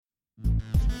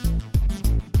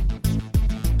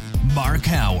Mark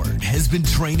Howard has been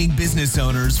training business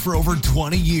owners for over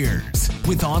 20 years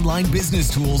with online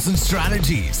business tools and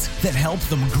strategies that help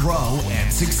them grow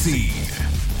and succeed.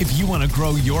 If you want to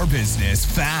grow your business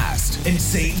fast and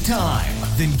save time,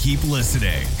 then keep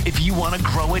listening. If you want to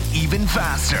grow it even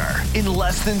faster in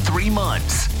less than 3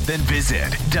 months, then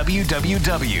visit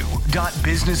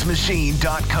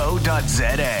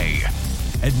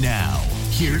www.businessmachine.co.za. And now,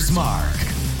 here's Mark.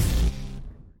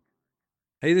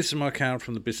 Hey, this is Mark Howard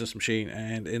from The Business Machine,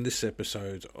 and in this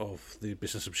episode of the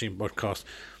Business Machine podcast,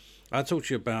 I talk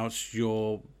to you about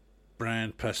your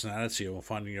brand personality or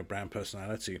finding your brand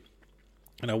personality.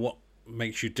 What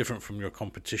makes you different from your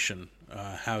competition?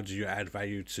 How do you add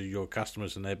value to your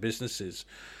customers and their businesses?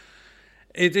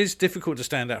 It is difficult to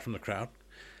stand out from the crowd,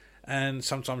 and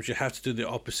sometimes you have to do the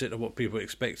opposite of what people are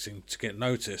expecting to get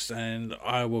noticed, and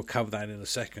I will cover that in a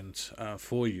second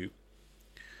for you.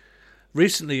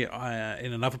 Recently,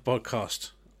 in another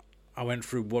podcast, I went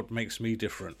through what makes me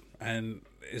different, and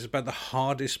it's about the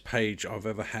hardest page I've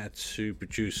ever had to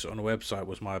produce on a website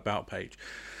was my About page.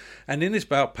 And in this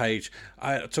About page,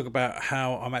 I talk about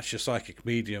how I'm actually a psychic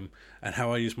medium and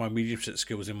how I use my mediumship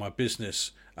skills in my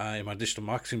business, in my digital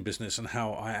marketing business, and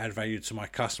how I add value to my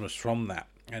customers from that,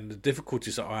 and the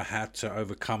difficulties that I had to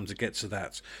overcome to get to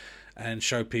that, and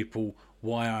show people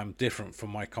why I'm different from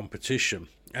my competition.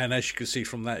 And as you can see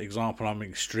from that example, I'm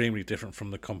extremely different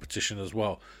from the competition as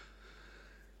well.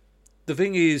 The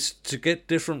thing is, to get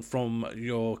different from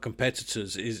your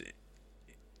competitors is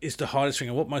the hardest thing,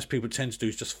 and what most people tend to do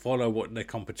is just follow what their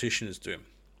competition is doing.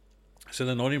 So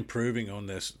they're not improving on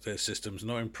their systems,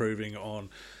 not improving on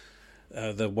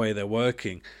the way they're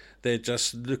working. They're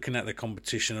just looking at the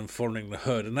competition and following the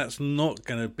herd, and that's not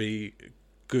going to be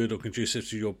good or conducive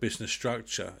to your business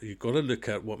structure. You've got to look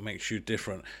at what makes you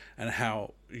different and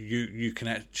how you can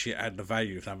actually add the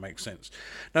value, if that makes sense.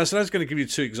 Now, so that's going to give you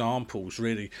two examples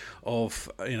really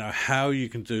of how you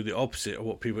can do the opposite of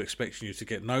what people are expecting you to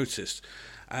get noticed.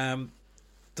 The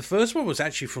first one was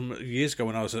actually from years ago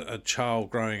when I was a child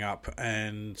growing up,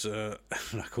 and I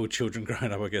call children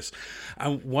growing up, I guess.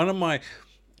 And one of my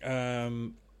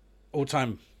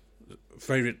all-time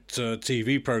favourite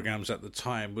TV programs at the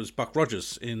time was Buck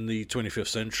Rogers in the 25th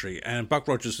century. And Buck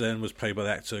Rogers then was played by the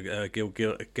actor Gil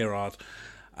Gerard.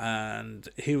 And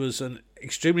he was an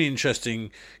extremely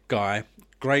interesting guy,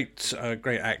 great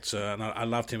actor, and I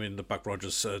loved him in the Buck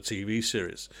Rogers TV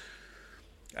series.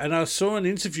 And I saw an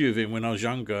interview of him when I was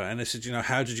younger, and they said,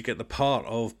 how did you get the part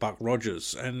of Buck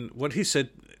Rogers? And what he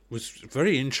said was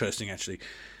very interesting, actually.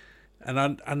 And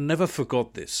I never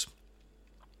forgot this.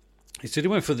 He said he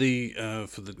went for the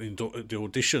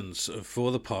auditions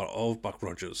for the part of Buck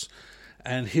Rogers,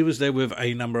 and he was there with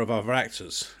a number of other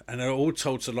actors, and they were all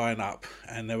told to line up,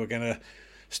 and they were going to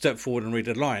step forward and read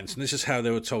their lines. And this is how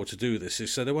they were told to do this.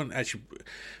 So they weren't actually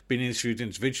being interviewed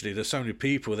individually. There's so many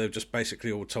people, they were just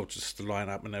basically all told just to line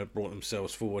up, and they brought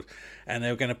themselves forward, and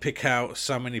they were going to pick out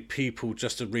so many people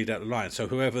just to read out the line. So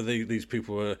whoever these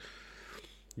people were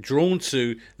drawn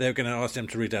to, they were going to ask them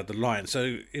to read out the line.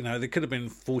 So there could have been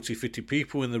 40-50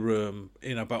 people in the room,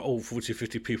 but all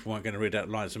 40-50 people weren't going to read out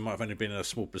the lines. There might have only been a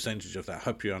small percentage of that. I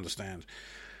hope you understand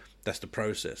that's the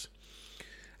process.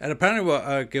 And apparently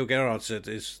what Gil Gerard said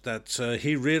is that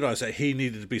he realised that he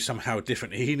needed to be somehow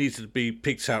different. He needed to be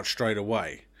picked out straight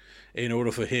away in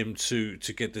order for him to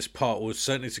get this part, or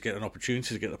certainly to get an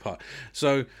opportunity to get the part.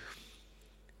 So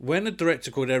when the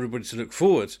director called everybody to look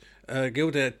forward,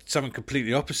 Gil did something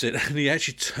completely opposite, and he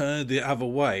actually turned the other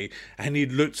way, and he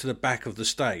looked to the back of the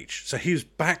stage. So his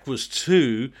back was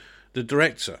to the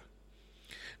director.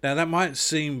 Now, that might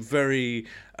seem very,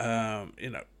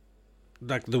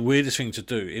 like the weirdest thing to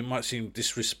do. It might seem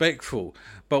disrespectful,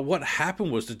 but what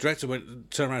happened was the director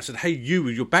turned around and said, "Hey,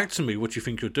 you're back to me. What do you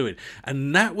think you're doing?"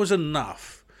 And that was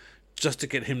enough just to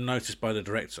get him noticed by the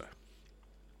director.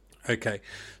 Okay,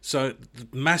 so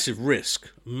massive risk,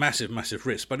 massive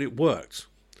risk, but it worked.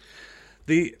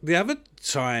 The other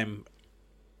time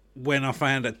when I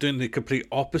found that doing the complete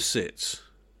opposite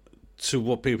to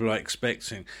what people are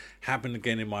expecting happened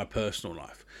again in my personal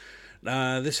life.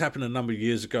 This happened a number of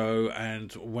years ago,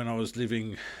 and when I was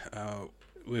living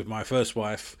with my first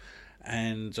wife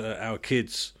and our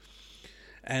kids,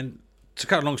 and to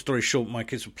cut a long story short, my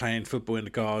kids were playing football in the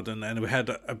garden, and we had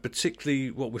a particularly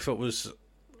what we felt was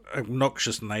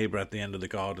obnoxious neighbour at the end of the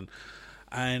garden,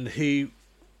 and he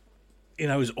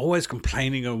was always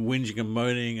complaining and whinging and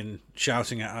moaning and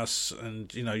shouting at us,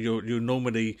 and you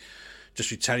normally just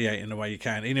retaliate in the way you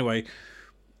can. Anyway,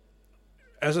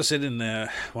 as I said in there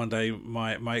one day,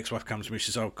 my ex-wife comes to me. She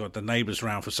says, "Oh God, the neighbour's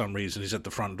round for some reason. He's at the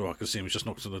front door. I can see him. He just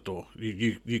knocks on the door.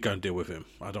 You go and deal with him.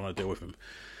 I don't want to deal with him."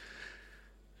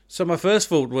 So my first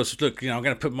thought was, look, I'm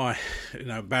going to put my,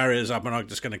 barriers up, and I'm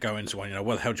just going to go into one.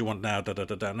 What the hell do you want now? Da da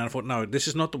da da. And I thought, no, this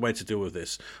is not the way to deal with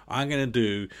this. I'm going to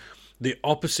do the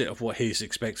opposite of what he's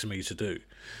expecting me to do.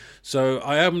 So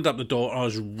I opened up the door. I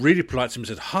was really polite to him and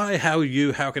said, "Hi, how are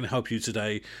you? How can I help you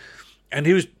today?" And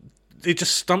it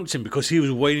just stumped him because he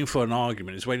was waiting for an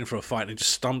argument. He was waiting for a fight, and it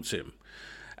just stumped him.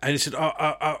 And he said,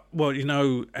 well,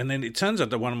 and then it turns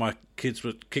out that one of my kids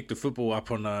would kick the football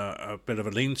up on a bit of a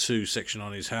lean-to section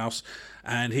on his house,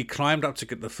 and he climbed up to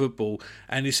get the football,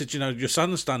 and he said, your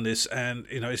son's done this, and,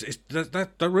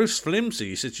 the roof's flimsy.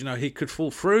 He said, he could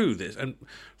fall through this. And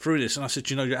I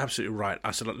said, you're absolutely right. I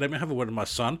said, let me have a word with my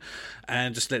son,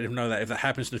 and just let him know that if that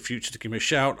happens in the future, to give me a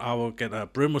shout. I will get a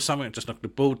broom or something and just knock the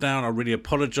ball down. I really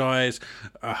apologise.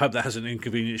 I hope that hasn't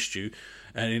inconvenienced you.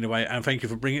 And anyway, and thank you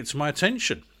for bringing it to my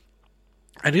attention.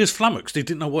 And he was flummoxed. He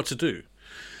didn't know what to do.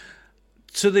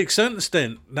 To the extent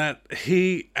that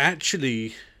he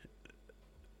actually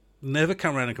never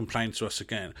come around and complained to us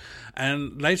again.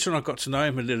 And later on, I got to know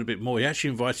him a little bit more. He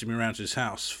actually invited me around to his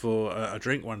house for a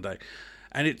drink one day.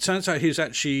 And it turns out he was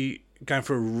actually going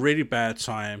through a really bad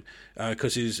time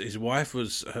because his wife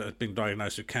had been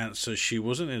diagnosed with cancer. She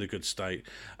wasn't in a good state.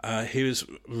 He was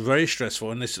very stressful,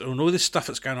 and all this stuff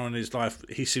that's going on in his life,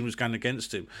 he seemed was going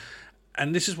against him.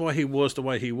 And this is why he was the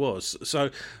way he was.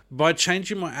 So by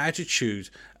changing my attitude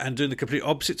and doing the complete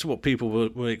opposite to what people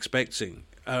were expecting,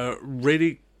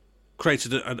 really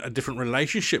created a different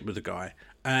relationship with the guy,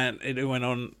 and it went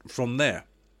on from there.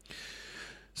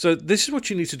 So this is what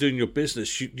you need to do in your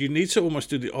business. You need to almost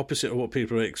do the opposite of what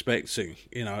people are expecting,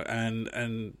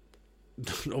 and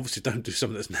obviously don't do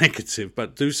something that's negative,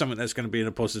 but do something that's going to be in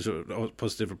a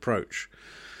positive approach.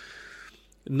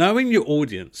 Knowing your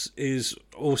audience is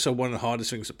also one of the hardest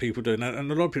things that people do. And a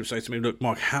lot of people say to me, look,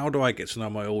 Mark, how do I get to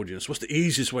know my audience? What's the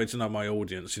easiest way to know my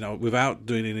audience? Without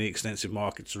doing any extensive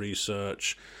market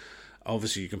research.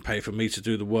 Obviously, you can pay for me to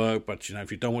do the work, but,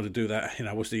 if you don't want to do that,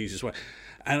 what's the easiest way?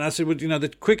 And I said, well,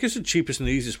 the quickest and cheapest and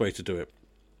easiest way to do it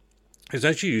is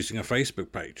actually using a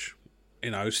Facebook page.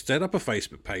 Set up a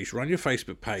Facebook page, run your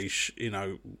Facebook page,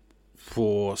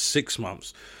 for 6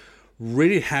 months.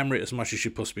 Really hammer it as much as you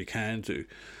possibly can do.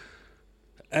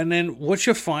 And then what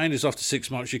you'll find is after 6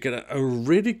 months, you get a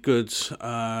really good,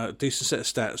 decent set of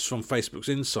stats from Facebook's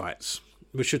Insights,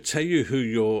 which should tell you who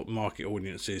your market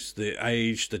audience is, the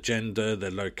age, the gender,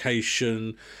 the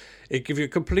location. It gives you a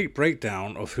complete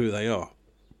breakdown of who they are.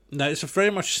 Now, it's a very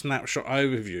much snapshot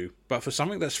overview, but for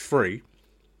something that's free,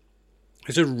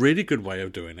 it's a really good way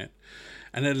of doing it.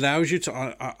 And it allows you to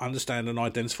understand and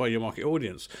identify your market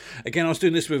audience. Again, I was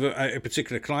doing this with a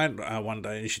particular client one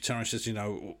day, and she turned around and says,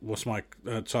 what's my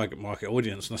target market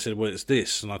audience? And I said, well, it's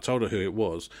this. And I told her who it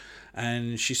was.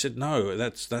 And she said, no,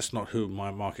 that's not who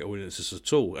my market audience is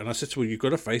at all. And I said to her, you've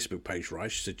got a Facebook page, right?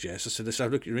 She said, yes. I said, let's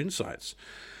have a look at your insights.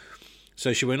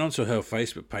 So she went onto her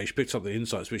Facebook page, picked up the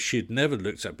insights, which she had never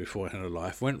looked at before in her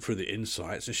life, went through the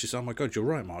insights, and she said, oh my God, you're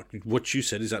right, Mark. What you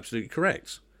said is absolutely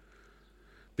correct.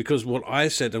 Because what I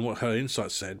said and what her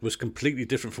insights said was completely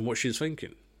different from what she was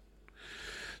thinking.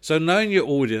 So knowing your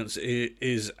audience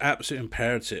is absolutely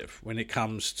imperative when it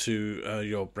comes to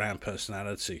your brand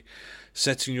personality.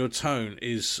 Setting your tone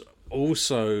is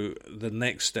also the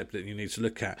next step that you need to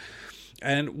look at.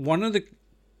 And one of the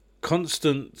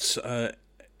constant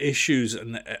issues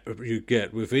you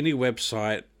get with any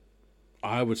website,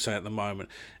 I would say at the moment,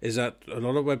 is that a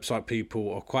lot of website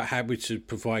people are quite happy to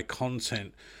provide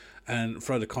content and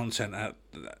throw the content at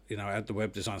the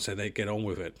web design, so they get on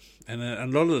with it. And a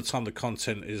lot of the time the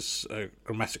content is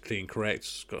grammatically incorrect,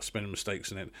 it's got spelling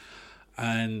mistakes in it,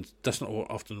 and does not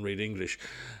often read English.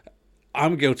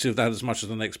 I'm guilty of that as much as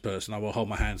the next person. I will hold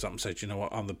my hands up and say,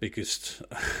 what, I'm the biggest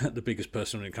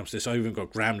person when it comes to this. I even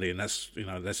got Grammarly, and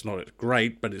that's not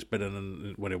great, but it's better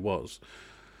than what it was.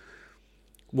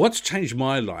 What's changed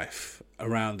my life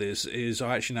around this is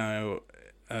I actually now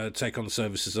take on the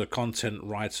service as a content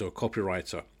writer or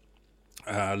copywriter.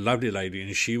 A lovely lady,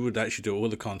 and she would actually do all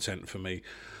the content for me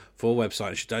for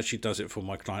websites. She actually does it for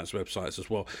my clients' websites as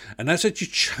well. And that's actually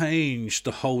changed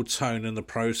the whole tone and the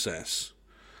process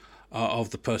of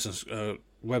the person's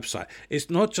website. It's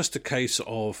not just a case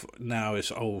of now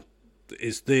it's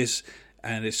this,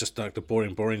 and it's just like the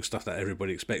boring stuff that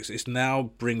everybody expects. It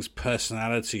now brings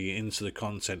personality into the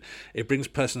content. It brings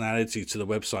personality to the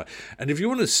website. And if you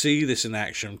want to see this in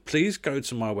action, please go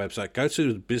to my website. Go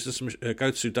to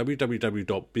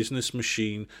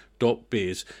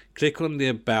www.businessmachine.biz. Click on the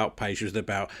About page with the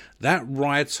About. That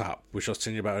write-up, which I was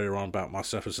telling you about earlier on about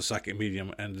myself as a psychic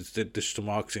medium and digital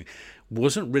marketing,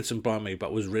 wasn't written by me,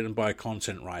 but was written by a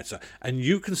content writer. And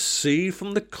you can see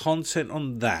from the content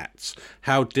on that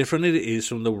how different it is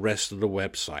from the rest of the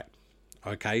website.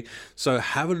 Okay, so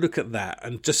have a look at that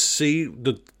and just see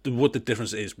what the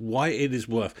difference is, why it is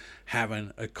worth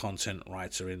having a content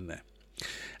writer in there.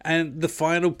 And the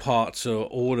final part to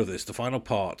all of this, the final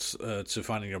part to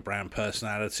finding your brand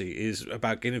personality is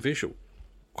about getting visual.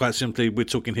 Quite simply, we're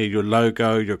talking here your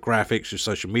logo, your graphics, your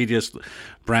social media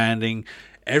branding,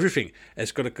 everything.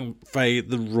 It's got to convey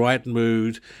the right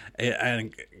mood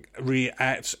and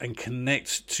react and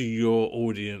connect to your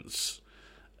audience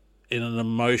in an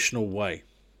emotional way.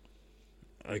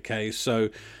 Okay, so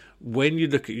when you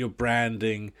look at your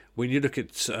branding, when you look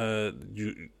at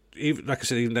even like I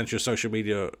said, even down to your social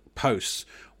media posts,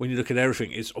 when you look at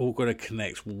everything, it's all got to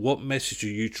connect. What message are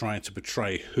you trying to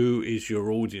portray? Who is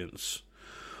your audience?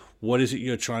 What is it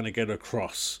you're trying to get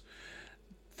across?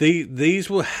 These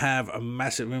will have a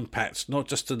massive impact, not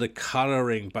just to the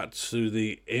colouring, but to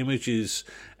the images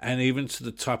and even to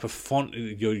the type of font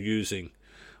that you're using.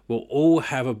 Will all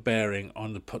have a bearing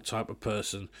on the type of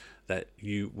person that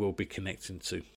you will be connecting to.